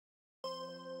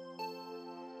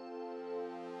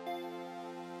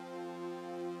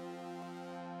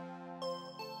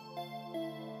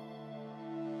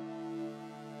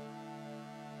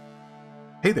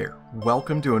Hey there,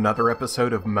 welcome to another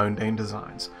episode of Mondane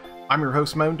Designs. I'm your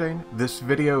host Mondane. This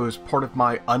video is part of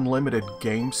my Unlimited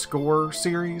Game Score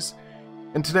series,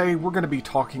 and today we're going to be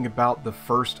talking about the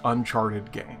first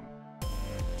Uncharted game.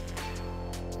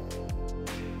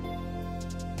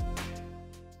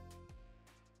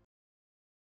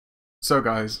 So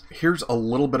guys, here's a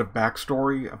little bit of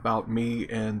backstory about me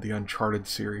and the Uncharted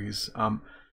series.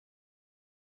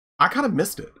 I kind of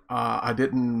missed it. I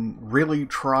didn't really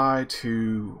try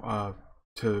to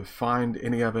find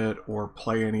any of it or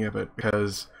play any of it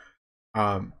because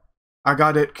I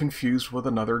got it confused with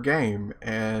another game,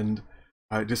 and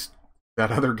that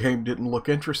other game didn't look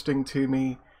interesting to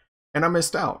me, and I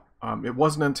missed out. It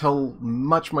wasn't until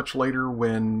much later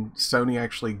when Sony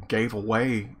actually gave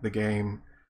away the game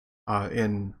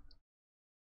in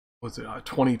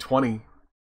 2020,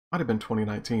 might have been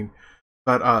 2019,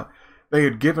 but they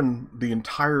had given the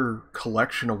entire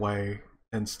collection away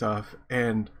and stuff,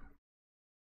 and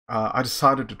I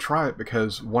decided to try it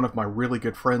because one of my really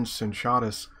good friends,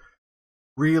 Sinchatis,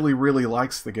 really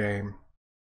likes the game,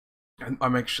 and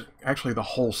I'm actually the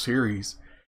whole series.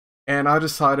 And I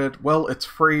decided, well, it's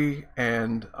free,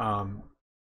 and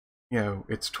you know,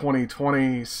 it's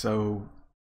 2020, so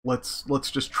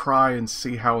let's just try and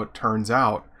see how it turns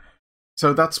out.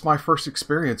 So that's my first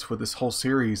experience with this whole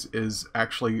series, is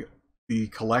actually the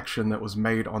collection that was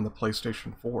made on the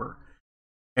PlayStation 4.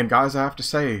 And guys, I have to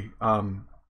say,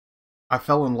 I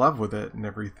fell in love with it and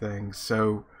everything.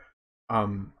 So,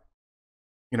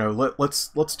 you know,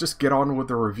 let's just get on with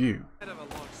the review.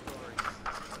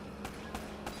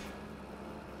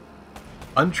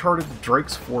 Uncharted: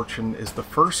 Drake's Fortune is the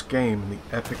first game in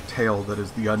the epic tale that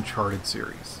is the Uncharted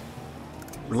series,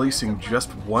 releasing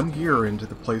just 1 year into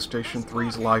the PlayStation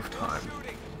 3's lifetime.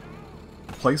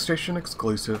 The PlayStation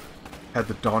exclusive had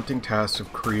the daunting task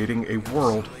of creating a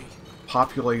world,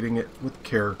 populating it with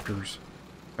characters,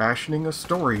 fashioning a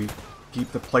story to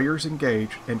keep the players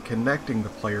engaged, and connecting the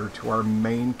player to our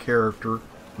main character,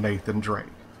 Nathan Drake,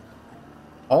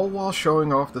 all while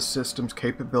showing off the system's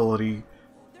capability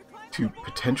to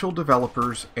potential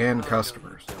developers and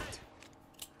customers.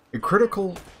 A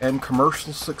critical and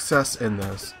commercial success in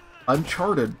this,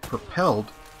 Uncharted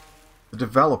propelled the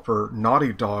developer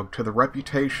Naughty Dog to the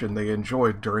reputation they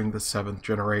enjoyed during the 7th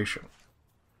generation.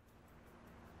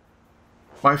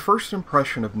 My first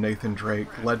impression of Nathan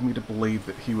Drake led me to believe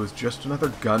that he was just another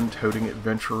gun-toting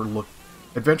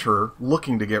adventurer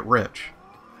looking to get rich.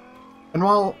 And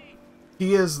while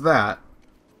he is that,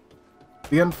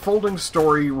 the unfolding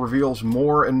story reveals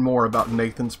more and more about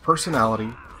Nathan's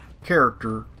personality,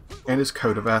 character, and his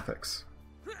code of ethics.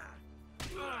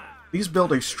 These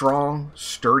build a strong,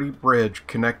 sturdy bridge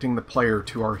connecting the player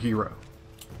to our hero.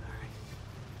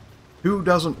 Who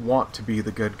doesn't want to be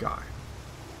the good guy?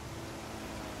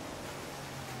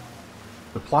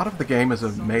 The plot of the game is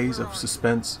a maze of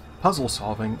suspense, puzzle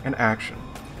solving, and action.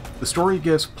 The story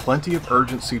gives plenty of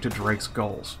urgency to Drake's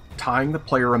goals, tying the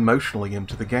player emotionally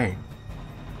into the game.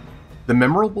 The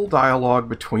memorable dialogue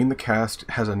between the cast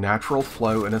has a natural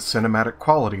flow and a cinematic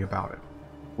quality about it.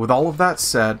 With all of that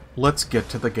said, let's get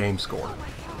to the game score.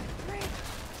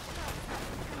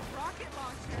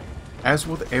 As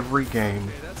with every game,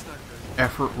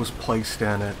 effort was placed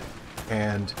in it,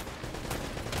 and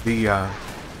the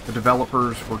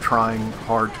developers were trying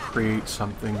hard to create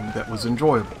something that was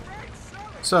enjoyable.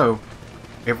 So,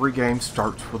 every game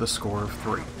starts with a score of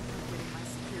 3.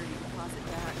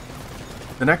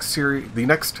 The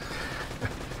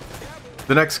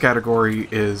next category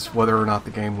is whether or not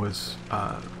the game was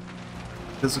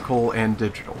physical and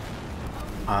digital.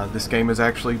 This game is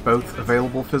actually both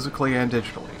available physically and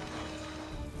digitally.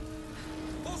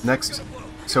 Next,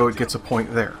 so it gets a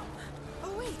point there.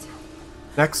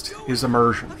 Next is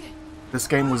immersion. This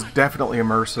game was definitely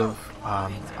immersive.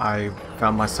 I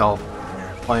found myself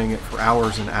playing it for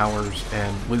hours and hours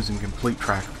and losing complete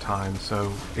track of time,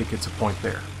 so it gets a point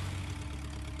there.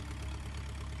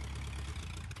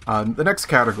 The next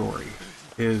category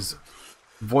is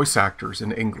voice actors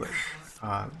in English.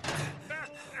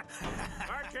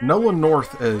 Nolan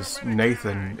North as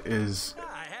Nathan is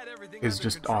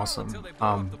just awesome.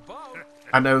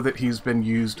 I know that he's been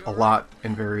used a lot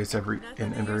in various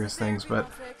things, but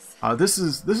this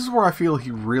is where I feel he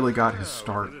really got his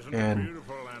start, and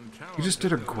he just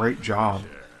did a great job,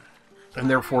 and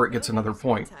therefore it gets another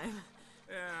point.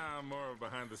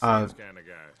 The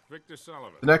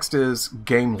next is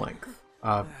game length.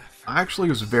 I actually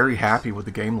was very happy with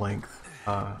the game length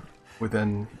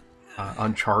within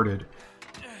Uncharted,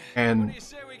 and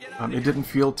it didn't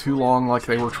feel too long like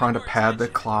they were trying to pad the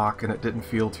clock, and it didn't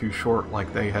feel too short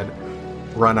like they had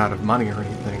run out of money or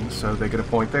anything, so they get a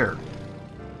point there.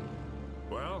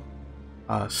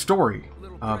 Story.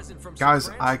 Guys,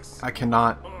 I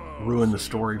cannot ruin the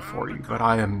story for you, but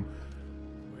I am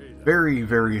very,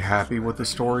 very happy with the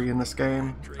story in this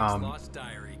game.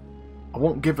 I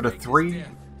won't give it a 3,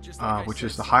 which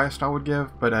is the highest I would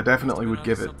give, but I definitely would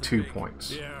give it 2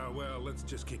 points.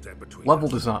 Level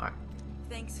design.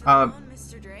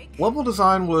 Level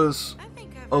design was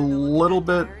a little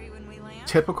bit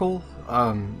typical.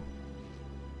 I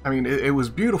mean, it was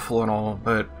beautiful and all,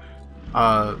 but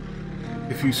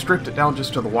if you stripped it down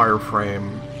just to the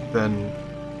wireframe, then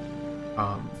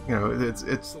you know,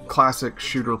 it's classic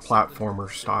shooter platformer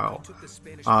style.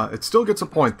 It still gets a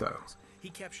point though.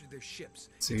 Let's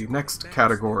see, next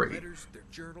category.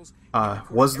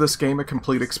 Was this game a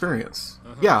complete experience?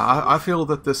 Yeah, I feel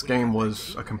that this game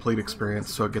was a complete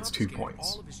experience, so it gets 2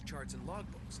 points.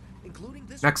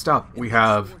 Next up, we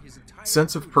have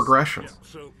sense of progression.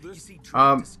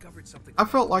 I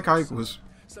felt like I was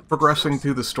progressing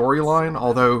through the storyline,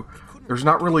 although there's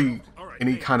not really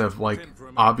any kind of like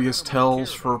obvious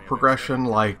tells for progression,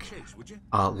 like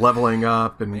leveling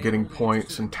up and getting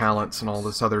points and talents and all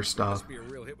this other stuff.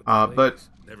 But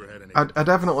I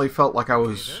definitely felt like I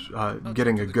was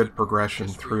getting a good progression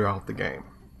throughout the game.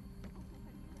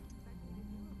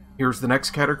 Here's the next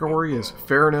category, is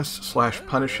fairness /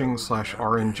 punishing /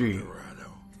 RNG.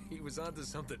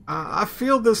 I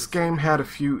feel this game had a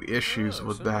few issues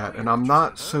with that, and I'm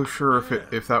not so sure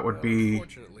if that would be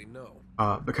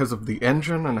because of the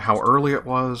engine and how early it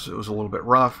was a little bit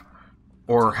rough,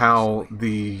 or how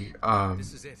the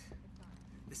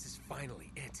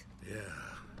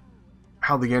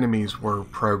how the enemies were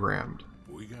programmed.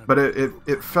 But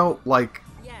it felt like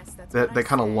that they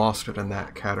kind of lost it in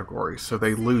that category, so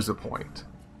they lose a point.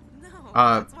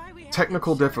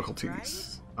 Technical difficulties.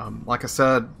 Like I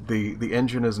said, the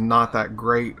engine is not that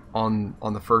great on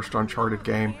the first Uncharted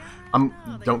game.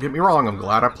 Don't get me wrong, I'm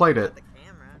glad I played it.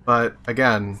 But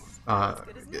again,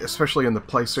 especially in the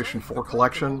PlayStation 4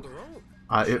 collection,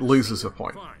 it loses a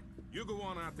point.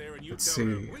 Let's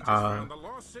see.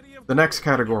 The next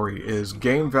category is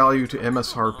game value to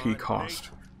MSRP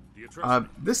cost.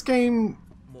 This game,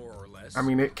 I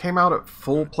mean, it came out at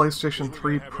full PlayStation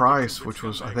 3 price, which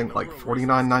was, I think, like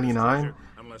 $49.99.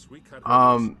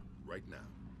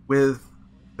 With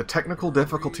the technical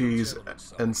difficulties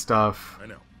and stuff,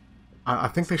 I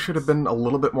think they should have been a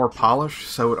little bit more polished,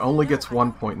 so it only gets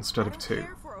 1 point instead of 2.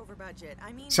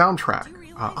 Soundtrack.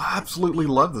 I absolutely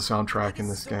love the soundtrack in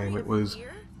this game. It was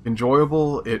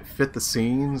enjoyable, it fit the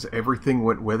scenes, everything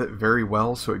went with it very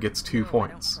well, so it gets 2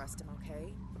 points.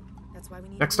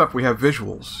 Next up we have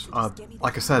visuals.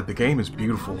 Like I said, the game is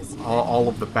beautiful. All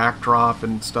of the backdrop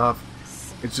and stuff,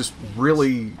 it's just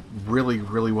really, really,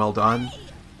 really well done.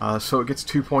 So it gets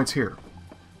 2 points here.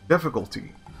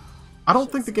 Difficulty. I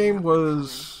don't think the game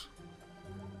was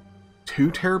too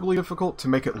terribly difficult to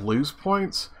make it lose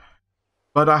points,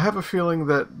 but I have a feeling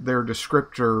that their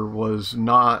descriptor was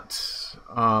not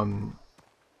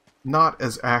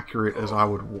as accurate as I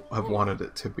would have wanted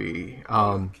it to be.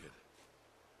 I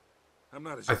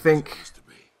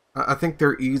think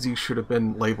their easy should have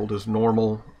been labeled as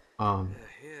normal,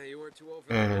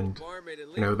 and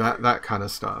you know, that kind of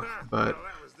stuff. But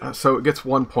so it gets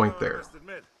 1 point there.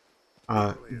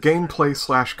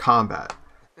 Gameplay / combat.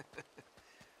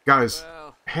 Guys,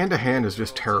 hand-to-hand is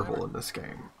just terrible in this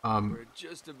game.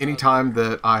 Anytime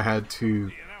that I had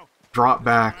to drop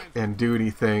back and do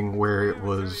anything where it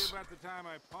was,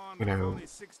 you know,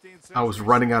 I was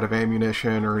running out of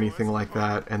ammunition or anything like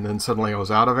that, and then suddenly I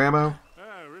was out of ammo,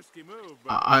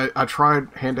 I tried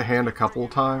hand-to-hand a couple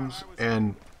of times,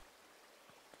 and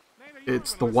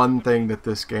it's the one thing that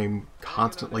this game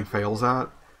constantly fails at.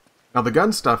 Now, the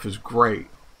gun stuff is great,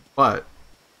 but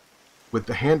with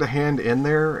the hand-to-hand in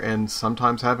there and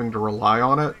sometimes having to rely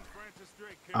on it,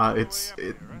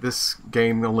 this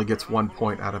game only gets 1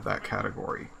 point out of that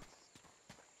category.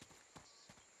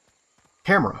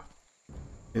 Camera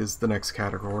is the next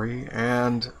category,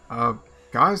 and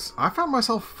guys, I found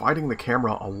myself fighting the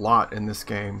camera a lot in this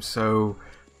game, so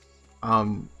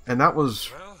and that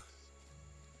was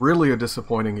really a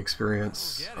disappointing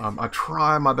experience. I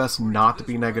try my best not to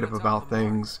be negative about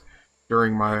things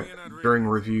during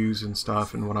reviews and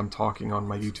stuff, and when I'm talking on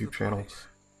my YouTube channel,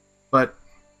 but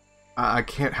I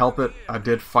can't help it. I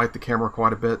did fight the camera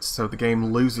quite a bit, so the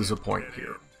game loses a point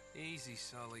here.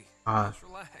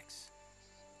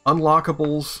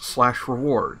 Unlockables /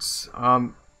 rewards.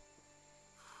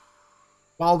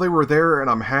 While they were there, and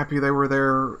I'm happy they were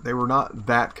there, they were not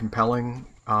that compelling,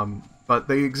 but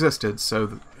they existed,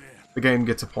 so the game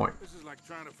gets a point.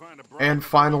 And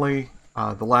finally,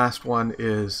 the last one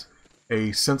is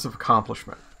a sense of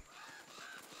accomplishment.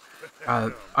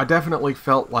 I definitely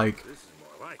felt like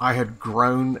I had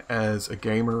grown as a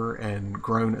gamer and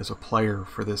grown as a player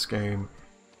for this game,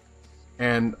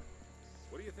 and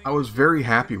I was very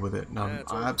happy with it, and I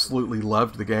absolutely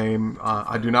loved the game.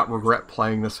 I do not regret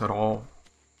playing this at all.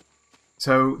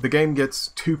 So the game gets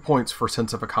 2 points for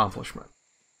sense of accomplishment.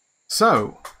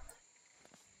 So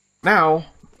now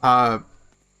we're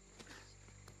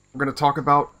going to talk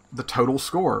about the total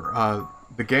score.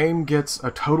 The game gets a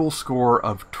total score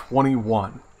of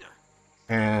 21,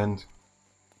 and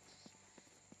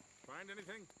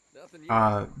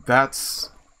that's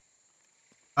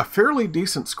a fairly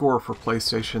decent score for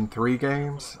PlayStation 3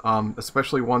 games,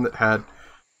 especially one that had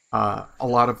a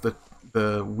lot of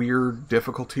the weird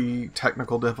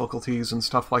technical difficulties and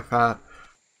stuff like that.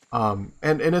 And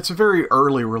it's a very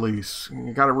early release.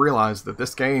 You got to realize that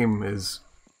this game is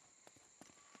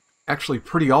actually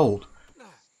pretty old.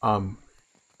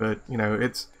 But, you know,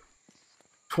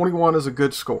 21 is a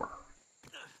good score.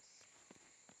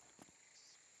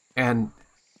 And,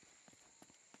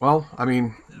 well, I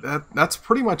mean, that's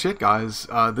pretty much it, guys.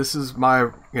 This is my,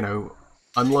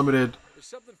 unlimited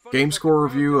game score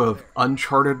review of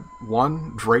Uncharted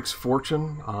 1, Drake's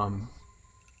Fortune.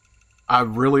 I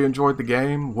really enjoyed the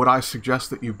game. Would I suggest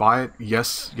that you buy it?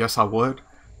 Yes, I would.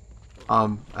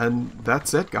 And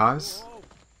that's it, guys.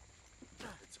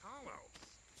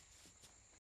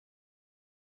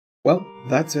 Well,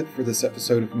 that's it for this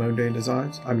episode of Mondane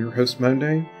Designs. I'm your host,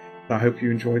 Mondane, and I hope you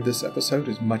enjoyed this episode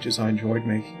as much as I enjoyed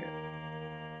making it.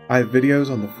 I have videos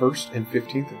on the 1st and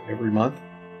 15th of every month,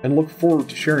 and look forward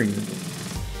to sharing them with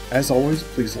you. As always,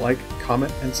 please like,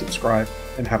 comment, and subscribe,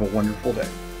 and have a wonderful day.